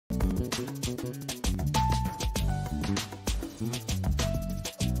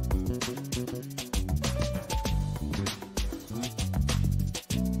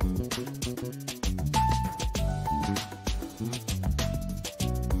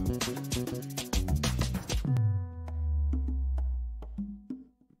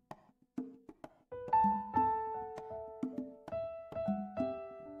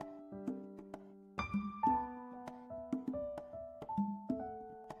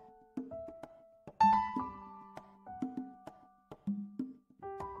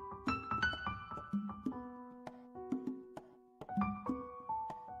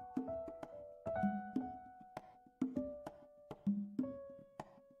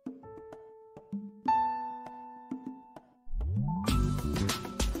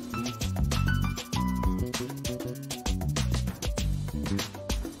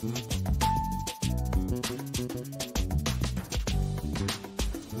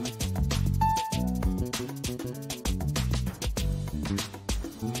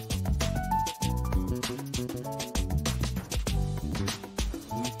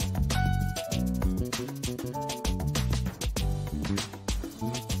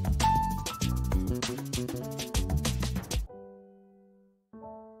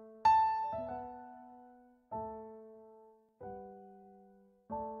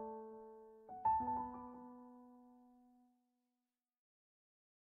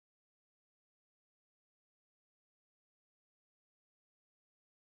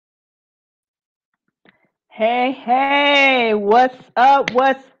Hey, hey, what's up?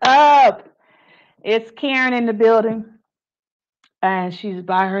 What's up? It's Karen in the building, and she's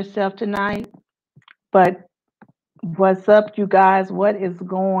by herself tonight. But what's up, you guys? What is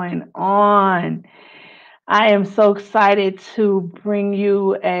going on? I am so excited to bring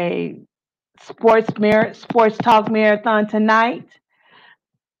you a sports talk marathon tonight.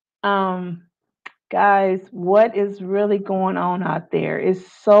 Um, guys, what is really going on out there? Is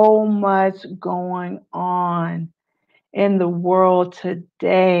so much going on in the world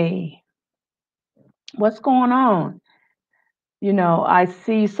today. What's going on? I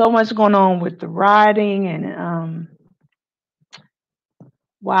see so much going on with the rioting and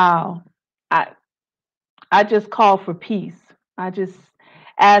wow. I I just call for peace. I just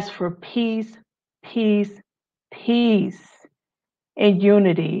ask for peace, peace, peace and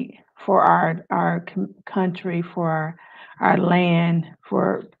unity for our country, for our land,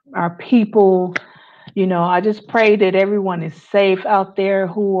 for our people. I just pray that everyone is safe out there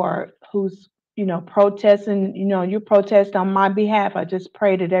who's protesting. You protest on my behalf. I just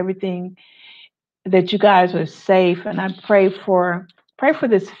pray that everything that you guys are safe, and I pray for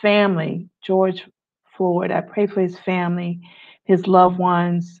this family, George Floyd. I pray for his family, his loved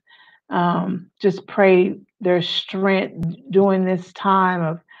ones. Just pray their strength during this time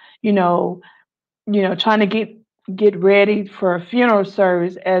of, you know, trying to get ready for a funeral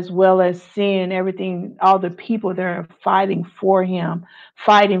service, as well as seeing everything, all the people that are fighting for him,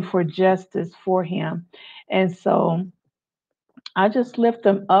 fighting for justice for him. And so I just lift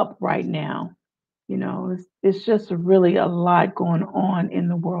them up right now. It's just really a lot going on in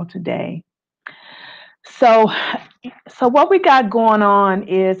the world today. So, so what we got going on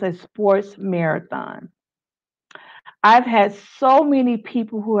is a sports marathon. I've had so many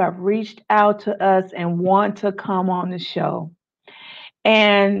people who have reached out to us and want to come on the show.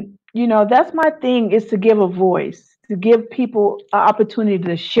 And, that's my thing, is to give a voice, to give people an opportunity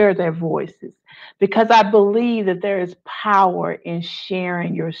to share their voices, because I believe that there is power in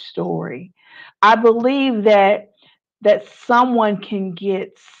sharing your story. I believe that someone can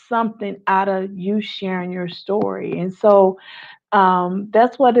get something out of you sharing your story. And so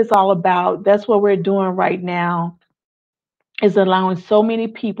that's what it's all about. That's what we're doing right now, is allowing so many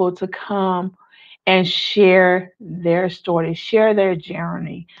people to come and share their story, share their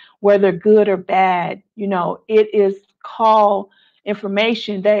journey, whether good or bad. It is called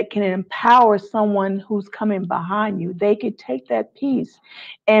information that can empower someone who's coming behind you. They could take that piece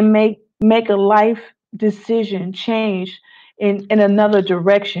and make a life decision change in another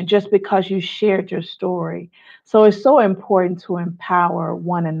direction, just because you shared your story. So it's so important to empower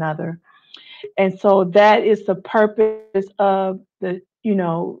one another. And so that is the purpose of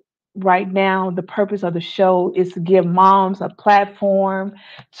right now, the purpose of the show is to give moms a platform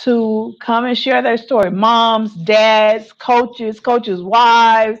to come and share their story. Moms, dads, coaches'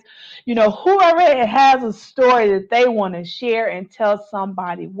 wives, whoever has a story that they want to share and tell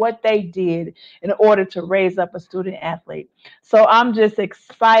somebody what they did in order to raise up a student athlete. So I'm just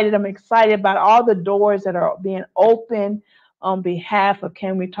excited. I'm excited about all the doors that are being opened on behalf of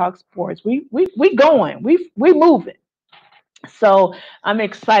Can We Talk Sports. We going. We moving. So I'm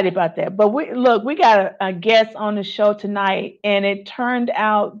excited about that. But we got a guest on the show tonight, and it turned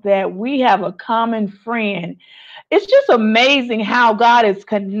out that we have a common friend. It's just amazing how God is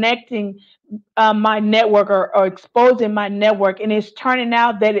connecting my network, or exposing my network, and it's turning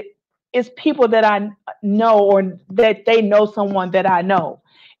out that it's people that I know, or that they know someone that I know.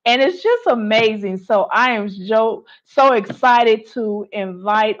 And it's just amazing. So I am so excited to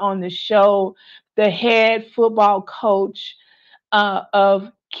invite on the show the head football coach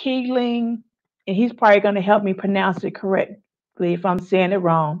of Keeling, and he's probably going to help me pronounce it correctly if I'm saying it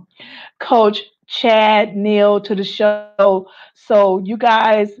wrong. Coach Chad Neal to the show. So you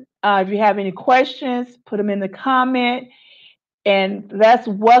guys, if you have any questions, put them in the comment, and let's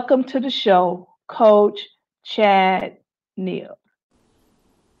welcome to the show, Coach Chad Neal.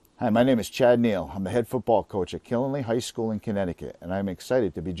 Hi, my name is Chad Neal. I'm the head football coach at Killenly High School in Connecticut, and I'm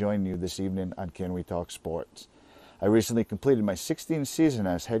excited to be joining you this evening on Can We Talk Sports. I recently completed my 16th season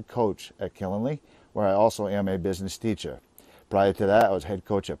as head coach at Killenly, where I also am a business teacher. Prior to that, I was head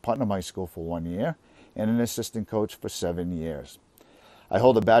coach at Putnam High School for 1 year and an assistant coach for 7 years. I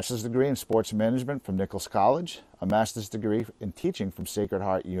hold a bachelor's degree in sports management from Nichols College, a master's degree in teaching from Sacred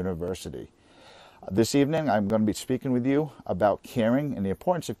Heart University. This evening, I'm going to be speaking with you about caring and the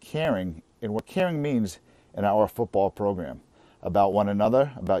importance of caring and what caring means in our football program, about one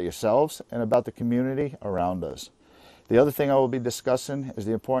another, about yourselves, and about the community around us. The other thing I will be discussing is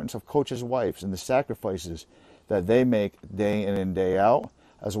the importance of coaches' wives and the sacrifices that they make day in and day out,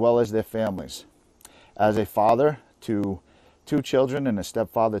 as well as their families. As a father to 2 children and a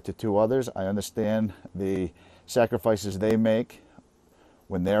stepfather to 2 others, I understand the sacrifices they make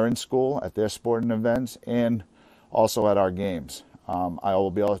when they're in school, at their sporting events, and also at our games. I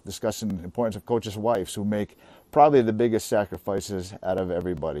will be discussing the importance of coaches' wives, who make probably the biggest sacrifices out of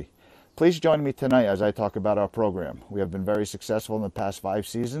everybody. Please join me tonight as I talk about our program. We have been very successful in the past 5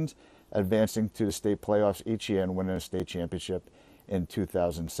 seasons, advancing to the state playoffs each year and winning a state championship in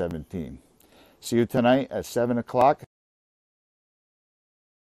 2017. See you tonight at 7 o'clock.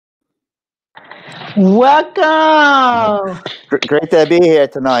 Welcome. Great to be here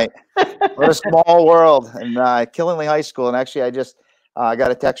tonight. What a small world. And Killenly High School. And actually, I just got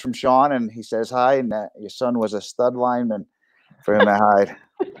a text from Sean, and he says hi, and your son was a stud lineman for him to hide.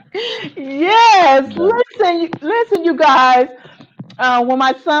 Yes, listen, you guys. When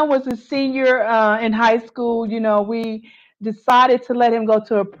my son was a senior in high school, we decided to let him go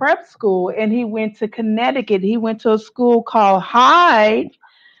to a prep school, and he went to Connecticut. He went to a school called Hyde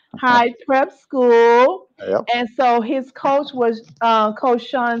Prep School. Yep. And so his coach was Coach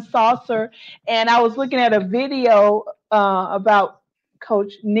Sean Saucer. And I was looking at a video about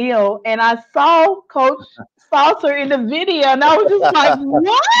Coach Neal, and I saw Coach Saucer in the video, and I was just like,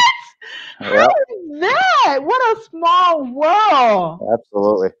 what? How is that? What a small world.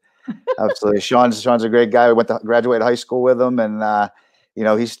 Absolutely. Absolutely. Sean's a great guy. We went to graduate high school with him, and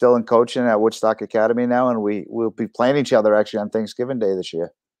he's still in coaching at Woodstock Academy now, and we'll be playing each other actually on Thanksgiving Day this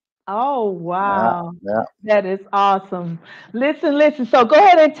year. Oh, wow. Yeah. That is awesome. Listen. So go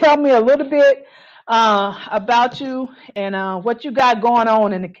ahead and tell me a little bit about you and what you got going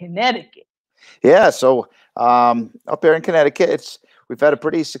on in Connecticut. Yeah. So up here in Connecticut, we've had a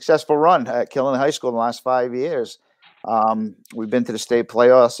pretty successful run at Killenly High School in the last 5 years. We've been to the state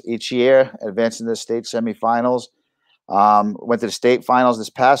playoffs each year, advancing to the state semifinals. Went to the state finals this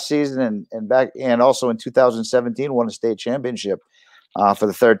past season, and also in 2017 won a state championship for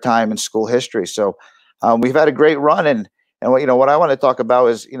the 3rd time in school history. So we've had a great run, and what I want to talk about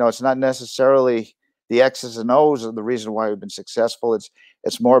is it's not necessarily the X's and O's of the reason why we've been successful.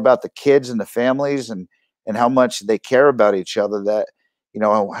 It's more about the kids and the families and how much they care about each other that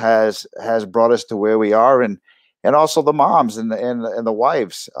has brought us to where we are, and also the moms and the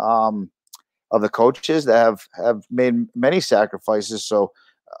wives of the coaches that have made many sacrifices so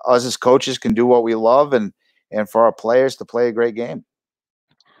us as coaches can do what we love, and for our players to play a great game.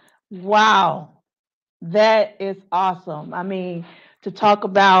 Wow, that is awesome. I mean, to talk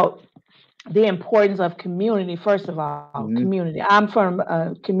about the importance of community. First of all, community. I'm from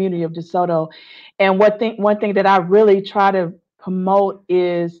a community of DeSoto, and one thing that I really try to promote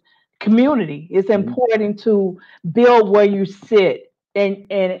is community. It's important to build where you sit,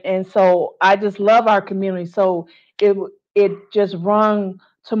 and so I just love our community. So it just rung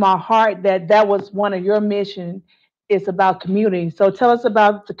to my heart that was one of your missions. It's about community. So tell us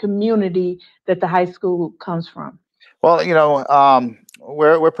about the community that the high school comes from. Well,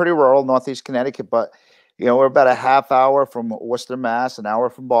 we're pretty rural, Northeast Connecticut, but we're about a half hour from Worcester, Mass, an hour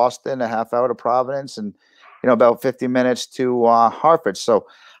from Boston, a half hour to Providence, and about 50 minutes to Hartford. So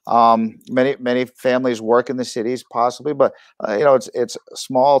many families work in the cities, possibly, but it's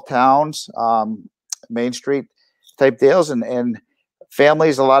small towns, Main Street type deals, and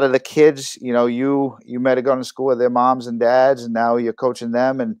families. A lot of the kids, you might have gone to school with their moms and dads, and now you're coaching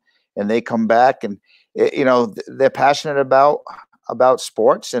them, and and they come back, and they're passionate about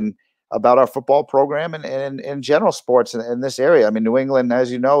sports and about our football program and in general sports in this area. I mean, New England,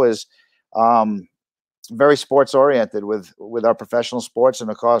 as you know, is very sports oriented with our professional sports, and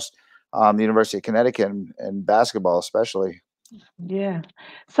of course, the University of Connecticut and basketball especially. Yeah.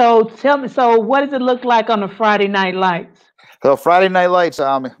 So tell me, so what does it look like on the Friday Night Lights? So Friday Night Lights,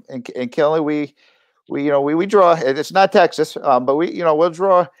 in Kelly, we draw. It's not Texas, but we'll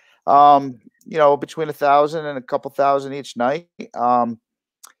draw, between 1,000 and a couple thousand each night.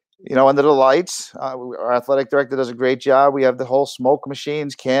 Under the lights. Our athletic director does a great job. We have the whole smoke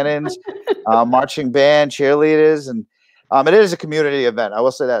machines, cannons, marching band, cheerleaders, and it is a community event. I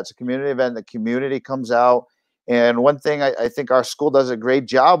will say that it's a community event. The community comes out, and one thing I think our school does a great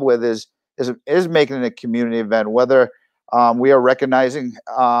job with is making it a community event. Whether we are recognizing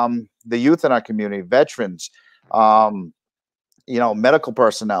the youth in our community, veterans, medical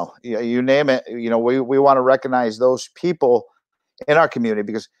personnel, you name it. We want to recognize those people in our community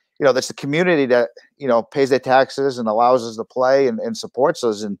because that's the community that pays their taxes and allows us to play and supports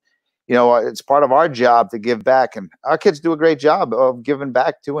us, and it's part of our job to give back, and our kids do a great job of giving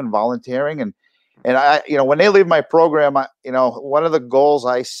back too and volunteering, and I when they leave my program, one of the goals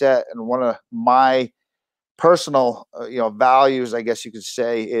I set and one of my personal values, I guess you could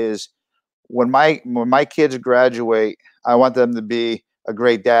say, is when my kids graduate, I want them to be a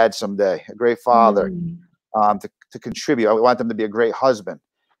great dad someday, a great father, Mm, to contribute. I want them to be a great husband,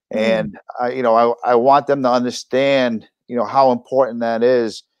 mm. and I want them to understand how important that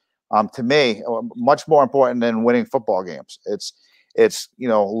is to me. Much more important than winning football games. It's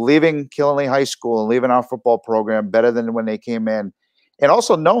leaving Killenly High School and leaving our football program better than when they came in, and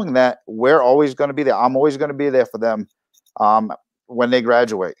also knowing that we're always going to be there. I'm always going to be there for them when they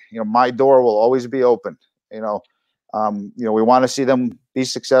graduate. My door will always be open. We want to see them be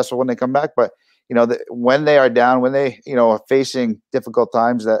successful when they come back, but when they are down, when they, are facing difficult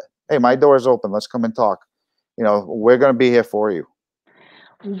times, that, hey, my door is open. Let's come and talk. We're going to be here for you.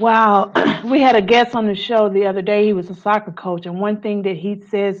 Wow. We had a guest on the show the other day. He was a soccer coach, and one thing that he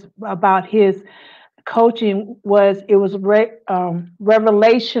says about his coaching was it was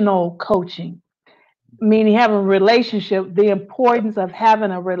revelational coaching, meaning having a relationship, the importance of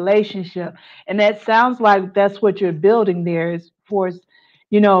having a relationship. And that sounds like that's what you're building there is for,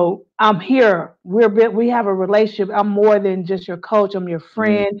 I'm here. We have a relationship. I'm more than just your coach. I'm your Mm.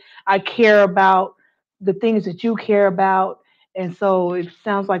 friend. I care about the things that you care about. And so it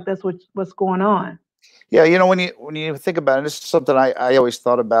sounds like that's what's going on. Yeah, when you think about it, this is something I always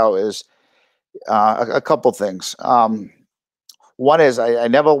thought about is a couple things. One is I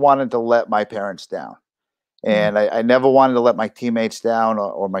never wanted to let my parents down. Mm. And I never wanted to let my teammates down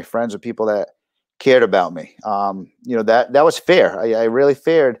or my friends or people that cared about me. That was fair. I really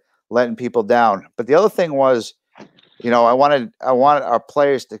feared letting people down. But the other thing was, I wanted our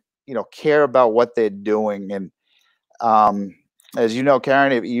players to, care about what they're doing. And as you know,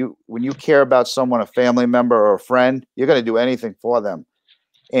 Karen, when you care about someone, a family member or a friend, you're going to do anything for them.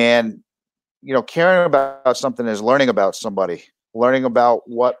 And caring about something is learning about somebody, learning about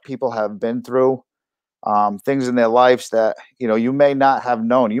what people have been through, things in their lives that you may not have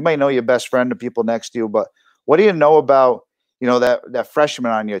known. You may know your best friend, the people next to you, but what do you know about that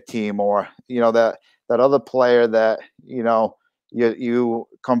freshman on your team, or that other player that you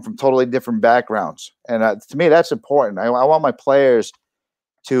come from totally different backgrounds? And to me, that's important. I want my players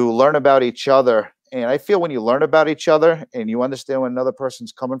to learn about each other, and I feel when you learn about each other and you understand where another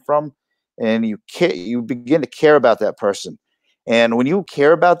person's coming from, and you begin to care about that person. And when you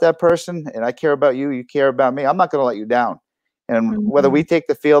care about that person and I care about you, you care about me, I'm not going to let you down. And whether Mhm. we take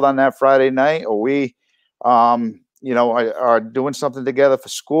the field on that Friday night or we, are doing something together for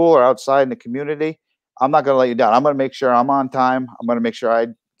school or outside in the community, I'm not going to let you down. I'm going to make sure I'm on time. I'm going to make sure I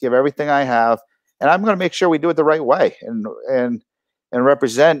give everything I have, and I'm going to make sure we do it the right way and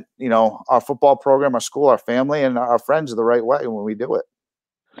represent, our football program, our school, our family, and our friends the right way when we do it.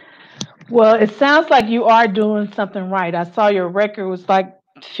 Well, it sounds like you are doing something right. I saw your record was like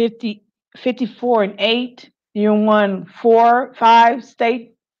 50, 54-8. You won 4, 5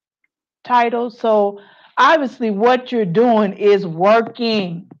 state titles. So obviously what you're doing is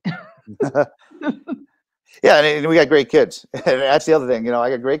working. Yeah, and we got great kids. And that's the other thing. I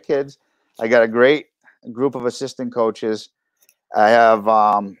got great kids. I got a great group of assistant coaches. I have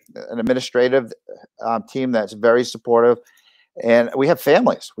an administrative team that's very supportive, and we have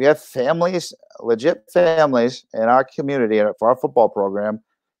families. We have families, legit families, in our community and for our football program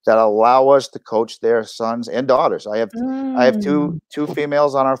that allow us to coach their sons and daughters. I have two Mm. two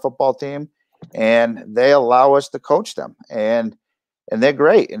females on our football team, and they allow us to coach them. And and they're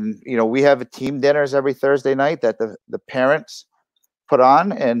great. And we have team dinners every Thursday night that the parents put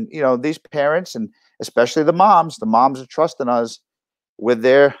on, and these parents, and especially the moms are trusting us with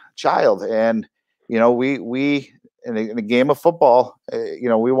their child. And we in a game of football,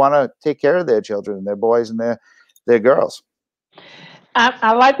 we want to take care of their children, their boys and their girls.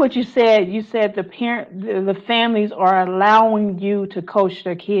 I like what you said. You said the families are allowing you to coach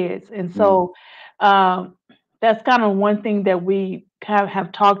their kids, and so um, that's kind of one thing that we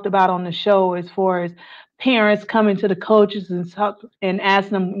have talked about on the show, as far as parents coming to the coaches and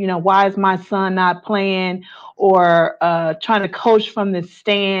asking them, why is my son not playing, or trying to coach from the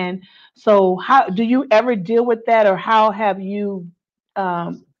stand. So, how do you ever deal with that, or how have you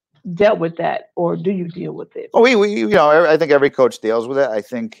um, dealt with that, or do you deal with it? Well, I think every coach deals with it. I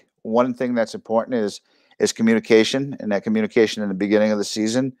think one thing that's important is communication, and that communication in the beginning of the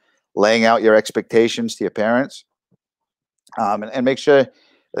season, laying out your expectations to your parents, and make sure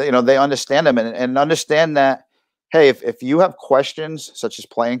they understand them, and understand that, hey, if you have questions such as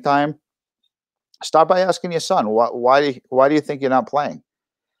playing time, start by asking your son, why do you think you're not playing?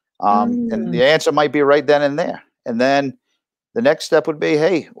 And the answer might be right then and there. And then the next step would be,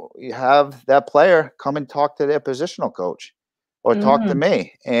 hey, you have that player come and talk to their positional coach, or talk to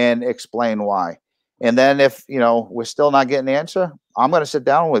me and explain why. And then if we're still not getting the answer, I'm going to sit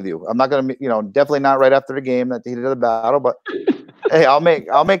down with you. I'm not going to, definitely not right after the game at the heat of the battle, but hey, I'll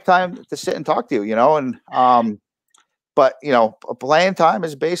make time to sit and talk to you. But playing time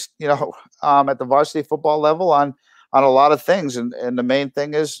is based, at the varsity football level on a lot of things, and the main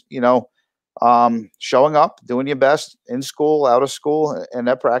thing is, showing up, doing your best in school, out of school, and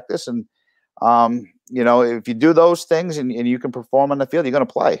at practice. And if you do those things and you can perform on the field, you're going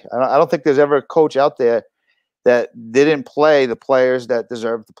to play. I don't think there's ever a coach out there that didn't play the players that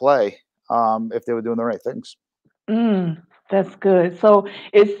deserve to play, if they were doing the right things. That's good. So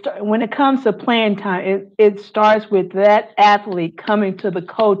when it comes to playing time, it starts with that athlete coming to the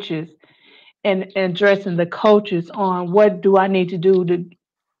coaches and addressing the coaches on, what do I need to do to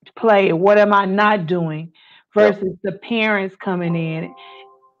play, what am I not doing, versus the parents coming in.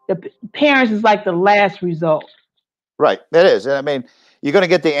 The parents is like the last result. Right. That is. I mean, you're going to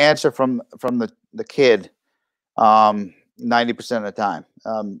get the answer from the kid 90% of the time.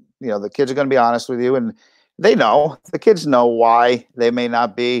 The kids are going to be honest with you, and the kids know why they may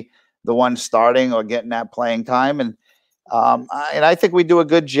not be the one starting or getting that playing time. And I think we do a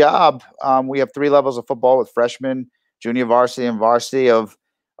good job. We have 3 levels of football with freshmen, junior varsity, and varsity, of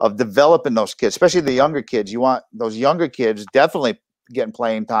developing those kids, especially the younger kids. You want those younger kids definitely getting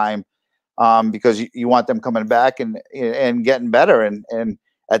playing time, because you want them coming back and getting better. And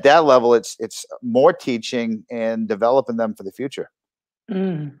at that level, it's more teaching and developing them for the future.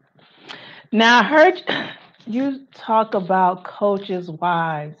 Now, I heard you talk about coaches'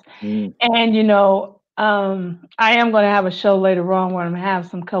 wives, and I am going to have a show later on where I'm going to have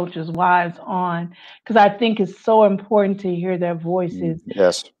some coaches' wives on, because I think it's so important to hear their voices.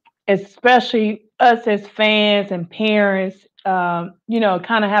 Yes. Especially us as fans and parents,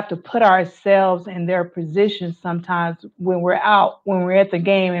 kind of have to put ourselves in their position sometimes when we're at the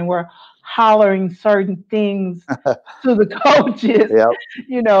game, and we're hollering certain things to the coaches.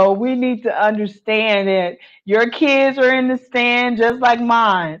 Yep. We need to understand that your kids are in the stand just like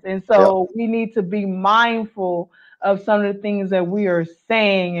mine. And so we need to be mindful of some of the things that we are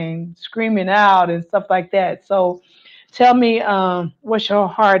saying and screaming out and stuff like that. So tell me, what's your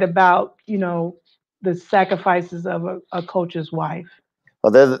heart about, the sacrifices of a coach's wife?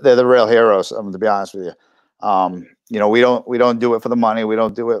 Well, they're the real heroes. To be honest with you, we don't do it for the money. We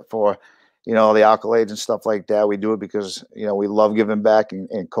don't do it for, the accolades and stuff like that. We do it because we love giving back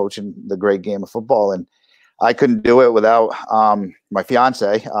and coaching the great game of football. And I couldn't do it without my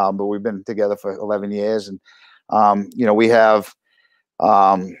fiance. But we've been together for 11 years, and we have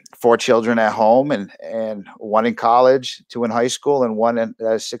 4 children at home, and 1 in college, 2 in high school, and 1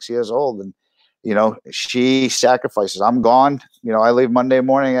 that's 6 years old. And she sacrifices. I'm gone. I leave Monday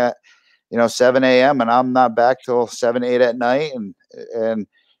morning at 7 a.m. and I'm not back till 7, 8 at night, and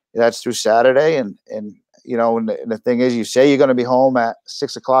that's through Saturday. And the thing is, you say you're going to be home at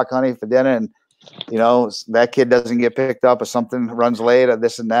 6 o'clock, honey, for dinner, and that kid doesn't get picked up, or something runs late, or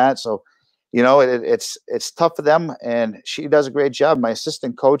this and that. So it's tough for them, and she does a great job. My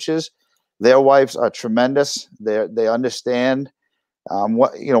assistant coaches, their wives are tremendous. They understand.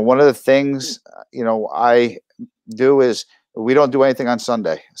 One of the things I do is, we don't do anything on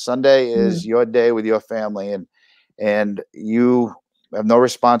Sunday. Sunday is your day with your family, and you have no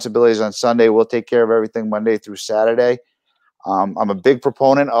responsibilities on Sunday. We'll take care of everything Monday through Saturday. I'm a big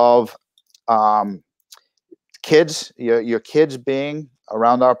proponent of kids, your kids being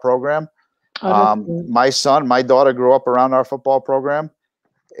around our program. Oh, that's good. My daughter grew up around our football program.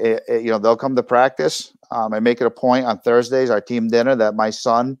 They'll come to practice. I make it a point on Thursdays, our team dinner, that my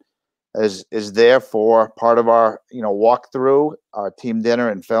son is there for part of our walkthrough, our team dinner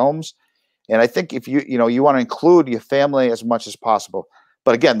and films. And I think if you want to include your family as much as possible.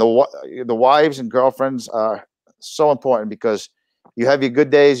 But again, the wives and girlfriends are so important, because you have your good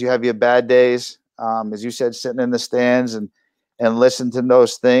days, you have your bad days. As you said, sitting in the stands and listen to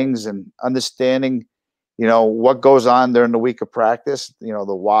those things and understanding, what goes on during the week of practice,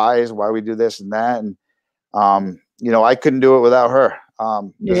 the whys, why we do this and that. And, I couldn't do it without her.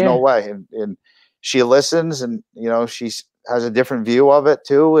 There's no way. And she listens, and, she has a different view of it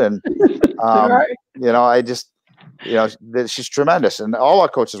too. And, Right. I just, she's tremendous, and all our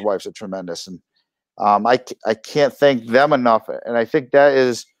coaches' wives are tremendous. And I can't thank them enough. And I think that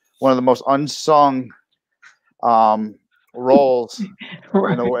is one of the most unsung roles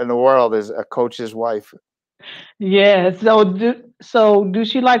Right. in the world, is a coach's wife. Yeah. So do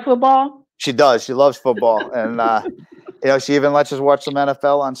she like football? She does. She loves football, and she even lets us watch some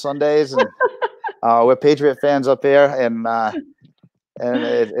NFL on Sundays. And we're Patriot fans up here, and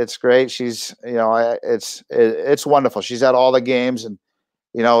it's great. She's it's wonderful. She's at all the games, and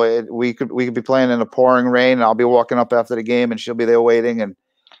we could be playing in the pouring rain, and I'll be walking up after the game, and she'll be there waiting. And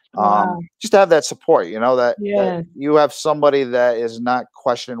Wow. just to have that support, that Yes. you have somebody that is not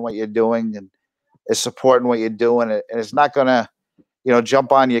questioning what you're doing and is supporting what you're doing, and it's not gonna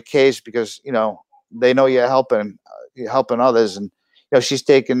jump on your case, because they know you're helping others. And she's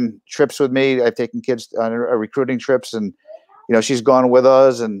taken trips with me. I've taken kids on recruiting trips, and she's gone with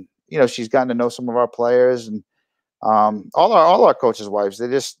us, and she's gotten to know some of our players, and all our coaches' wives. They're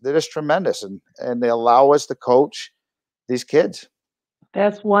just tremendous, and they allow us to coach these kids.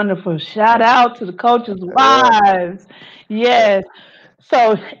 That's wonderful. Shout out to the coaches' Yeah. wives. Yes.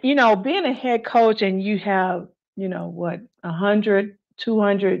 So, being a head coach, and you have, what, 100,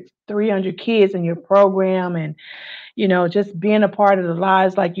 200, 300 kids in your program, and, just being a part of the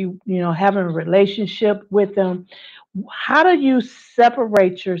lives, like having a relationship with them. How do you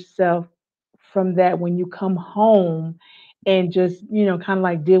separate yourself from that when you come home and just, kind of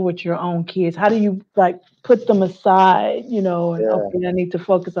like deal with your own kids? How do you like put them aside, and Yeah. okay, I need to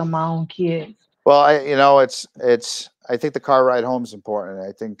focus on my own kids? Well, I think the car ride home is important.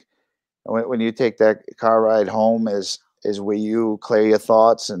 I think when you take that car ride home is where you clear your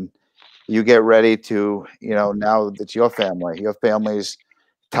thoughts, and you get ready to, now that your family's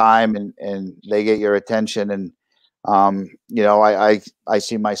time, and they get your attention. And I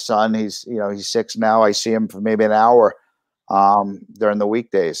see my son. He's 6 now. I see him for maybe an hour during the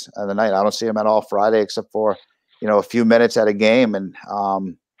weekdays and the night. I don't see him at all Friday, except for a few minutes at a game. And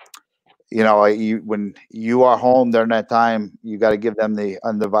when you are home during that time, you got to give them the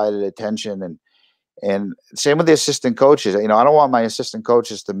undivided attention. And same with the assistant coaches. I don't want my assistant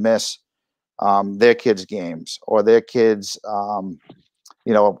coaches to miss their kids' games, or their kids,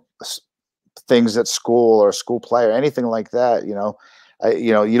 things at school, or school play, or anything like that.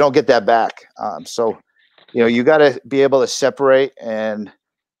 You don't get that back. So you got to be able to separate and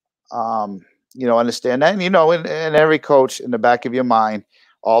understand that. And every coach, in the back of your mind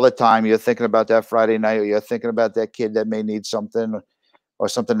all the time, you're thinking about that Friday night, or you're thinking about that kid that may need something, or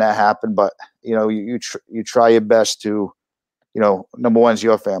something that happened. But you try your best to, number one is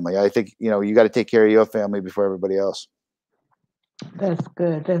your family. I think you got to take care of your family before everybody else. That's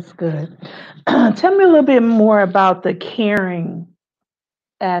good. That's good. Tell me a little bit more about the caring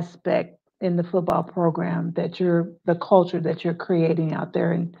aspect in the football program, the culture that you're creating out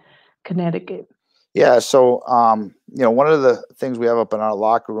there in Connecticut. Yeah. So, one of the things we have up in our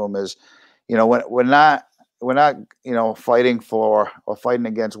locker room is, when we're not, fighting for or fighting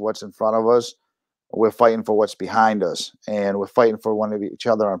against what's in front of us. We're fighting for what's behind us, and we're fighting for one of each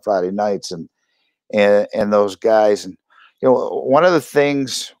other on Friday nights, and those guys. And one of the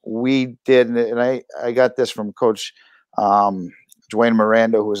things we did, and I got this from Coach Dwayne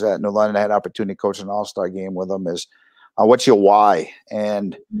Miranda, who was at New London. I had an opportunity to coach an all-star game with him. Is what's your why,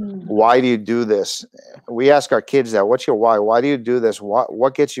 and why do you do this? We ask our kids that. What's your why? Why do you do this?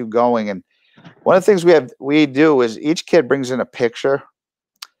 What gets you going? And one of the things we do is each kid brings in a picture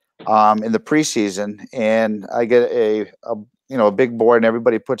in the preseason, and I get a big board, and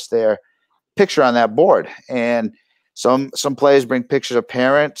everybody puts their picture on that board. And some players bring pictures of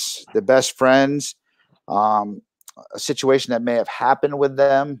parents, their best friends, a situation that may have happened with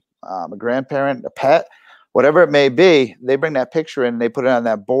them, a grandparent, a pet, whatever it may be. They bring that picture in, and they put it on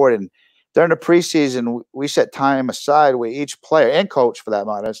that board. And during the preseason, we set time aside where each player, and coach for that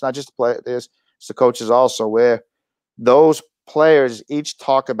matter, it's not just the player, there's the coaches also, where those players each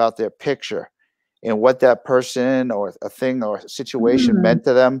talk about their picture and what that person or a thing or a situation Mm, meant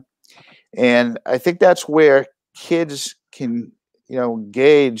to them. And I think that's where kids can,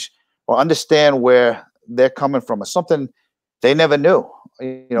 gauge or understand where they're coming from, or something they never knew.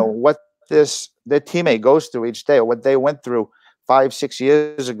 What this their teammate goes through each day, or what they went through 5, 6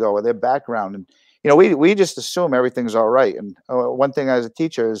 years ago, or their background. And we just assume everything's all right. And one thing as a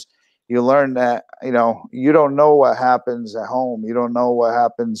teacher is you learn that you don't know what happens at home. You don't know what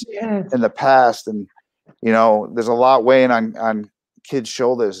happens yes. in the past, and there's a lot weighing on kids'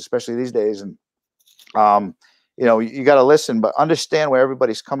 shoulders, especially these days. And you got to listen, but understand where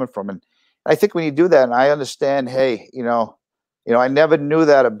everybody's coming from. And I think when you do that, and I understand, hey, I never knew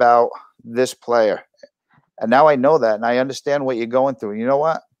that about this player, and now I know that, and I understand what you're going through. And you know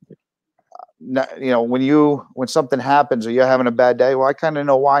what? When something happens or you're having a bad day, well, I kind of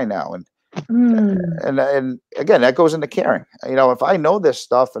know why now. And Mm. and again, that goes into caring. If I know this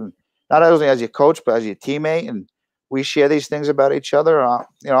stuff, and not only as your coach, but as your teammate, and we share these things about each other, I'm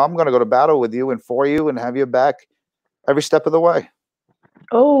going to go to battle with you and for you and have your back every step of the way.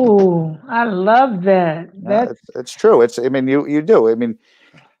 Oh, I love that. Yeah, That's it's true. I mean, you do. I mean,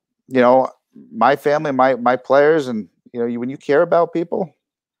 you know, my family, my players, and when you care about people,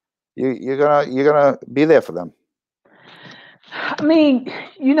 you're gonna be there for them. I mean,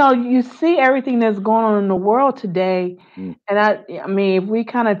 you see everything that's going on in the world today, Mm. and I mean, if we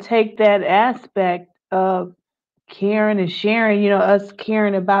kind of take that aspect of caring and sharing, us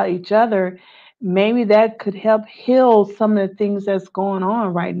caring about each other, maybe that could help heal some of the things that's going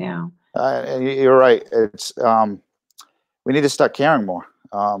on right now. And you're right. It's we need to start caring more.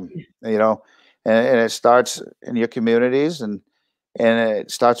 You know, and it starts in your communities, and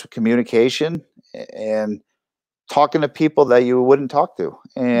it starts with communication and talking to people that you wouldn't talk to,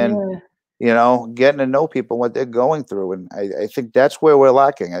 and Yeah, getting to know people, what they're going through. And I think that's where we're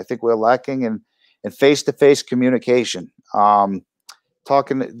lacking. I think we're lacking in face-to-face communication.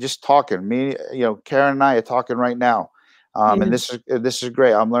 Just talking. Me, Karen and I are talking right now. And yeah, this is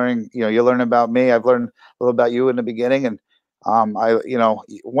great. I'm learning, you're learning about me. I've learned a little about you in the beginning. And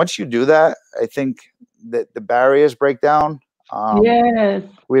once you do that, I think that the barriers break down. Um, yes,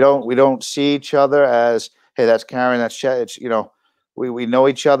 we don't see each other as, hey, that's Karen, that's Chet. It's we know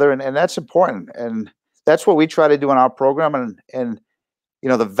each other, and that's important, and that's what we try to do in our program. And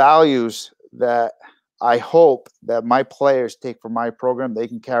the values that I hope that my players take from my program, they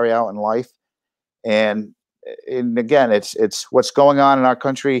can carry out in life. And again, it's what's going on in our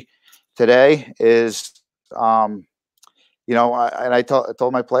country today is, I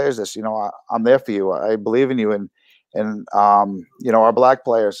told my players this. I'm there for you. I believe in you, and our black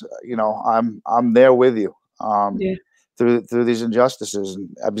players. I'm there with you. yeah, Through these injustices, and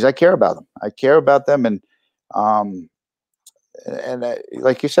because I care about them. I care about them, um, and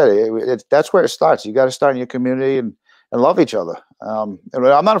like you said, that's where it starts. You got to start in your community and love each other. And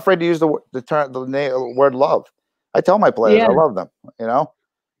I'm not afraid to use the word love. I tell my players I yeah, love them.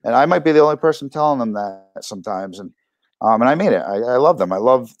 And I might be the only person telling them that sometimes, and I mean it. I love them. I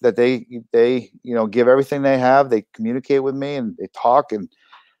love that they give everything they have. They communicate with me and they talk, and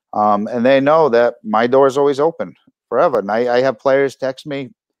they know that my door is always open forever. And I have players text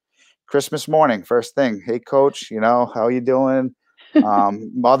me Christmas morning, first thing. Hey, coach, how you doing?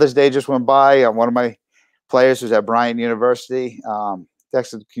 Mother's Day just went by. One of my players who's at Bryant University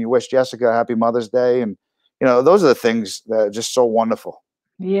texted, "Can you wish Jessica a happy Mother's Day?" And those are the things that are just so wonderful.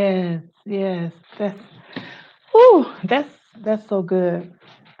 yes, yes. That's so good.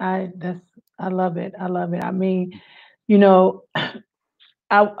 I that's I love it. I love it. I mean, you know,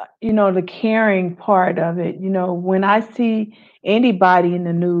 the caring part of it, when I see anybody in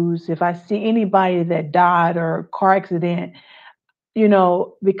the news, if I see anybody that died or car accident,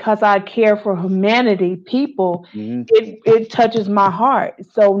 because I care for humanity, people, Hmm. it touches my heart.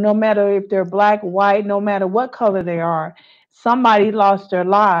 So no matter if they're black, white, no matter what color they are, somebody lost their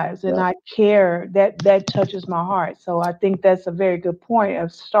lives, and Yeah. I care, that touches my heart. So I think that's a very good point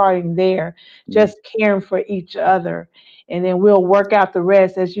of starting there, Mhm. just caring for each other, and then we'll work out the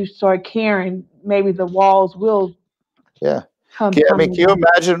rest as you start caring. Maybe the walls will Yeah. come I mean, coming can you down.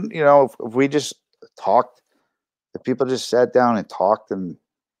 imagine, if we just talked, if people just sat down and talked, and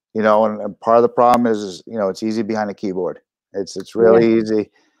part of the problem is, it's easy behind a keyboard. It's Yeah. really easy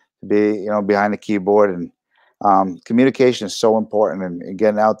to be, behind the keyboard, and communication is so important, and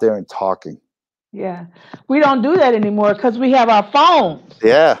getting out there and talking. Yeah. We don't do that anymore because we have our phones.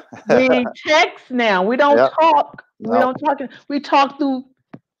 Yeah. We text now. We don't Yep. talk. We No. don't talk. We talk through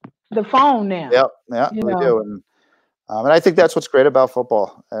the phone now. Yep. Yeah, You we know. do. And I think that's what's great about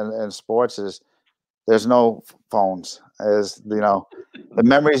football and sports is, there's no phones. As you know, the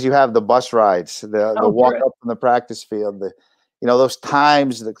memories you have, the bus rides, the Oh, walk great. up from the practice field, those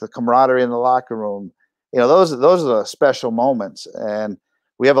times, the camaraderie in the locker room. Those are the special moments, and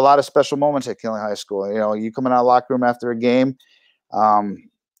we have a lot of special moments at Killing High School. You come in our locker room after a game. Um,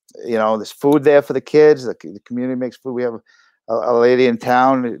 there's food there for the kids. The community makes food. We have a lady in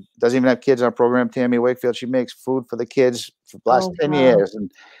town who doesn't even have kids on our program, Tammy Wakefield. She makes food for the kids for the last Oh, 10 wow. years.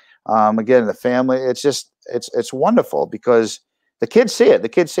 And again, the family, it's wonderful because the kids see it. The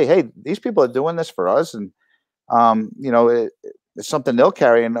kids say, hey, these people are doing this for us. And, it's something they'll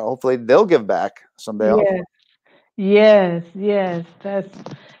carry, and hopefully they'll give back someday also. Yes, yes, yes.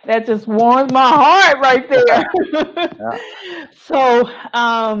 That just warms my heart right there. Yeah. So,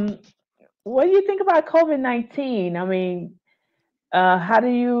 what do you think about COVID-19? I mean, how are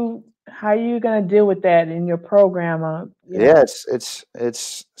you gonna deal with that in your program? Yeah,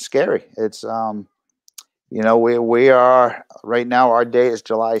 it's scary. We are right now. Our day is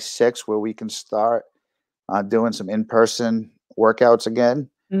July 6th, where we can start doing some in-person workouts again.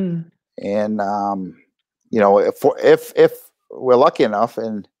 Mm, And if we're lucky enough,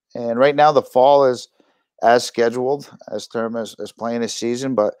 and right now the fall is as scheduled as term as playing this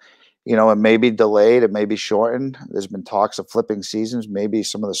season, but it may be delayed, it may be shortened. There's been talks of flipping seasons, maybe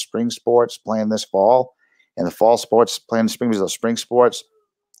some of the spring sports playing this fall, and the fall sports playing the spring, because the spring sports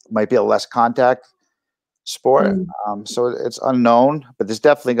might be a less contact sport. mm. So it's unknown, but there's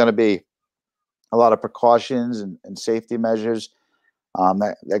definitely going to be a lot of precautions and safety measures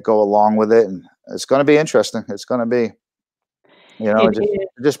that go along with it, and it's going to be interesting. It's going to be, It just is.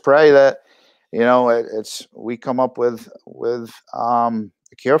 just pray that it's we come up with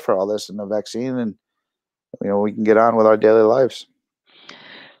a cure for all this and a vaccine, and we can get on with our daily lives.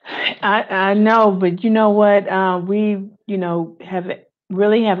 I know, but you know what? We, have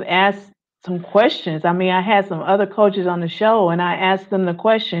really have asked some questions. I mean, I had some other coaches on the show, and I asked them the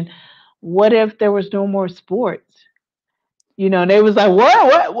question, "What if there was no more sports?" They was like,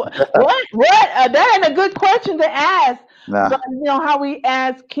 what? That ain't a good question to ask. Nah, But how we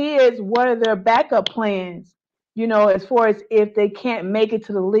ask kids, what are their backup plans? As far as if they can't make it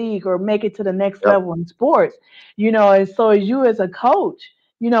to the league or make it to the next yep. level in sports. And so as you as a coach,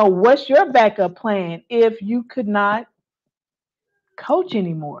 what's your backup plan if you could not coach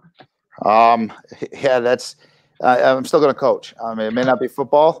anymore? Um, yeah, I'm still going to coach. I mean, it may not be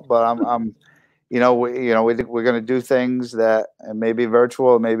football, but I'm we're going to do things that and maybe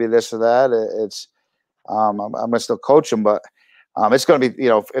virtual, maybe this or that. I'm going to still coach them, but it's going to be,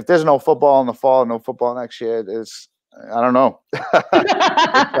 if there's no football in the fall, no football next year, I don't know.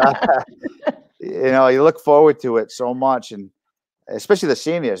 You look forward to it so much, and especially the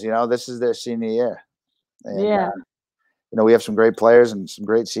seniors. This is their senior year, and Yeah. we have some great players and some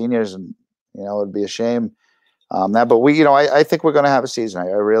great seniors, and it'd be a shame but I think we're going to have a season. I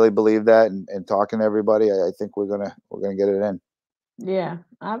really believe that, and talking to everybody, I think we're gonna get it in. Yeah,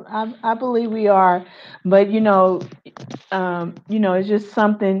 I believe we are, but it's just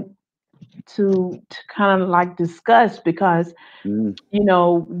something to kind of like discuss because Mm,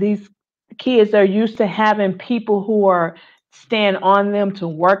 these kids are used to having people who are stand on them to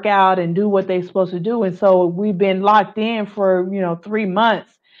work out and do what they're supposed to do, and so we've been locked in for 3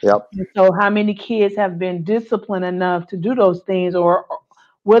 months. yep. And so how many kids have been disciplined enough to do those things, or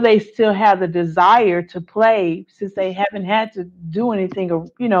will they still have the desire to play since they haven't had to do anything, or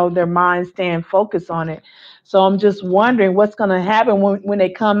their minds staying focused on it? So I'm just wondering what's going to happen when they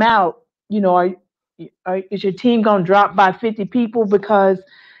come out. Is your team going to drop by 50 people because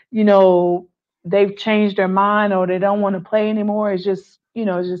you know they've changed their mind or they don't want to play anymore? It's just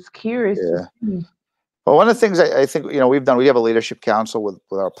it's just curious to Yeah. see. Well, one of the things I think we've done, we have a leadership council with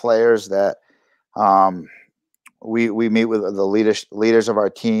our players that um, we meet with the leaders of our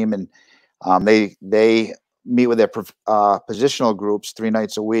team, and they meet with their positional groups 3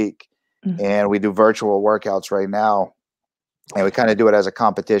 nights a week, Mm. and we do virtual workouts right now, and we kind of do it as a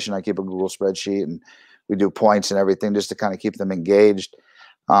competition. I keep a Google spreadsheet, and we do points and everything just to kind of keep them engaged.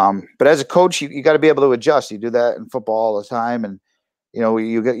 But as a coach, you got to be able to adjust. You do that in football all the time, and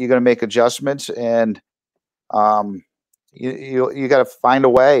you're going to make adjustments, and um, you got to find a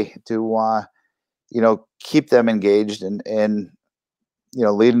way to keep them engaged, and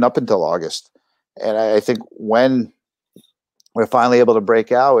leading up until August. And I think when we're finally able to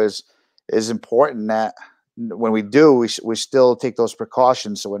break out is important, that when we do, we still take those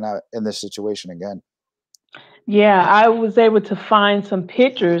precautions so we're not in this situation again. Yeah, I was able to find some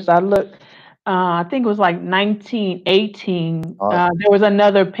pictures. I looked I think it was like 1918. Oh, There was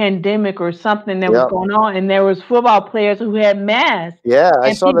another pandemic or something that was yeah, going on, and there was football players who had masks, yeah. I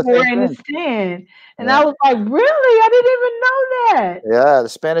and saw the people were same in the thing. stand, and Yeah, I was like, "Really? I didn't even know that." yeah. The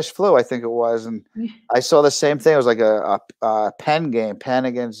Spanish flu, I think it was, and I saw the same thing. It was like a pen game, pen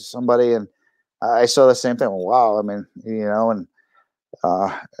against somebody, and I saw the same thing. Wow. I mean, and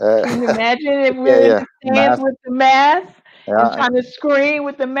uh, uh Can you imagine if yeah, we're in yeah. the stands Math. with the mask and Yeah, trying to scream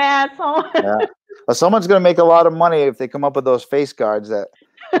with the mask on? yeah. Well, someone's gonna make a lot of money if they come up with those face guards that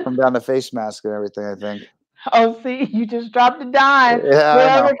come down the face mask and everything, I think. Oh, see, you just dropped a dime. Yeah, I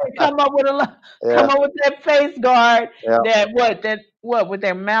Whoever know. can come up with come Yeah, up with that face guard, yeah. that would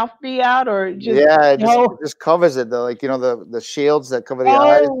their mouth be out or just Yeah, it no? just covers it though, like, the shields that cover the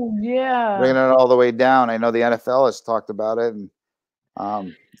eyes, Oh, yeah. bringing it all the way down. I know the NFL has talked about it, and,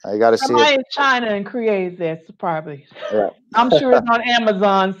 I gotta see it. Somebody in China and creates this probably. Yeah. I'm sure it's on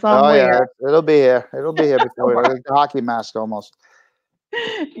Amazon Oh, yeah, somewhere. it'll be here. It'll be here before like the hockey mask almost.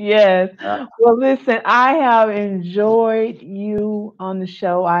 Yes. Yeah, Well, listen, I have enjoyed you on the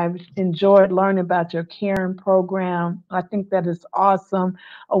show. I've enjoyed learning about your caring program. I think that is awesome.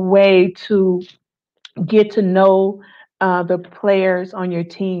 A way to get to know the players on your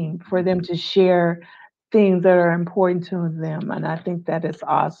team for them to share things that are important to them. And I think that is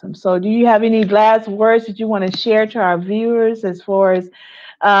awesome. So, do you have any last words that you want to share to our viewers as far as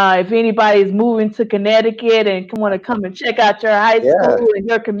if anybody is moving to Connecticut and want to come and check out your high yeah, school and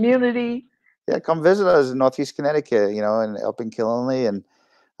your community? yeah, come visit us in Northeast Connecticut, and up in Killenly, and,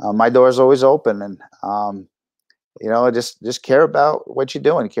 my door is always open, and, just care about what you're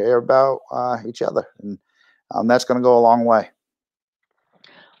doing, care about, each other, and, that's gonna go a long way.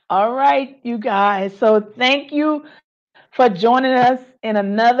 All right, you guys. So, thank you for joining us in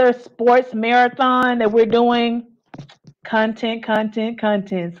another sports marathon that we're doing. Content, content,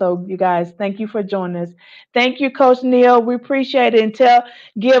 content. So, you guys, thank you for joining us. Thank you, Coach Neil. We appreciate it. And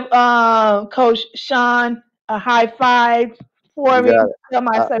give Coach Sean a high five for You me. got it. Tell him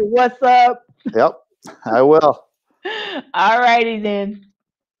I say, what's up? Yep, I will. All righty then.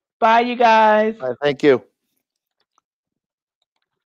 Bye, you guys. Alright, thank you.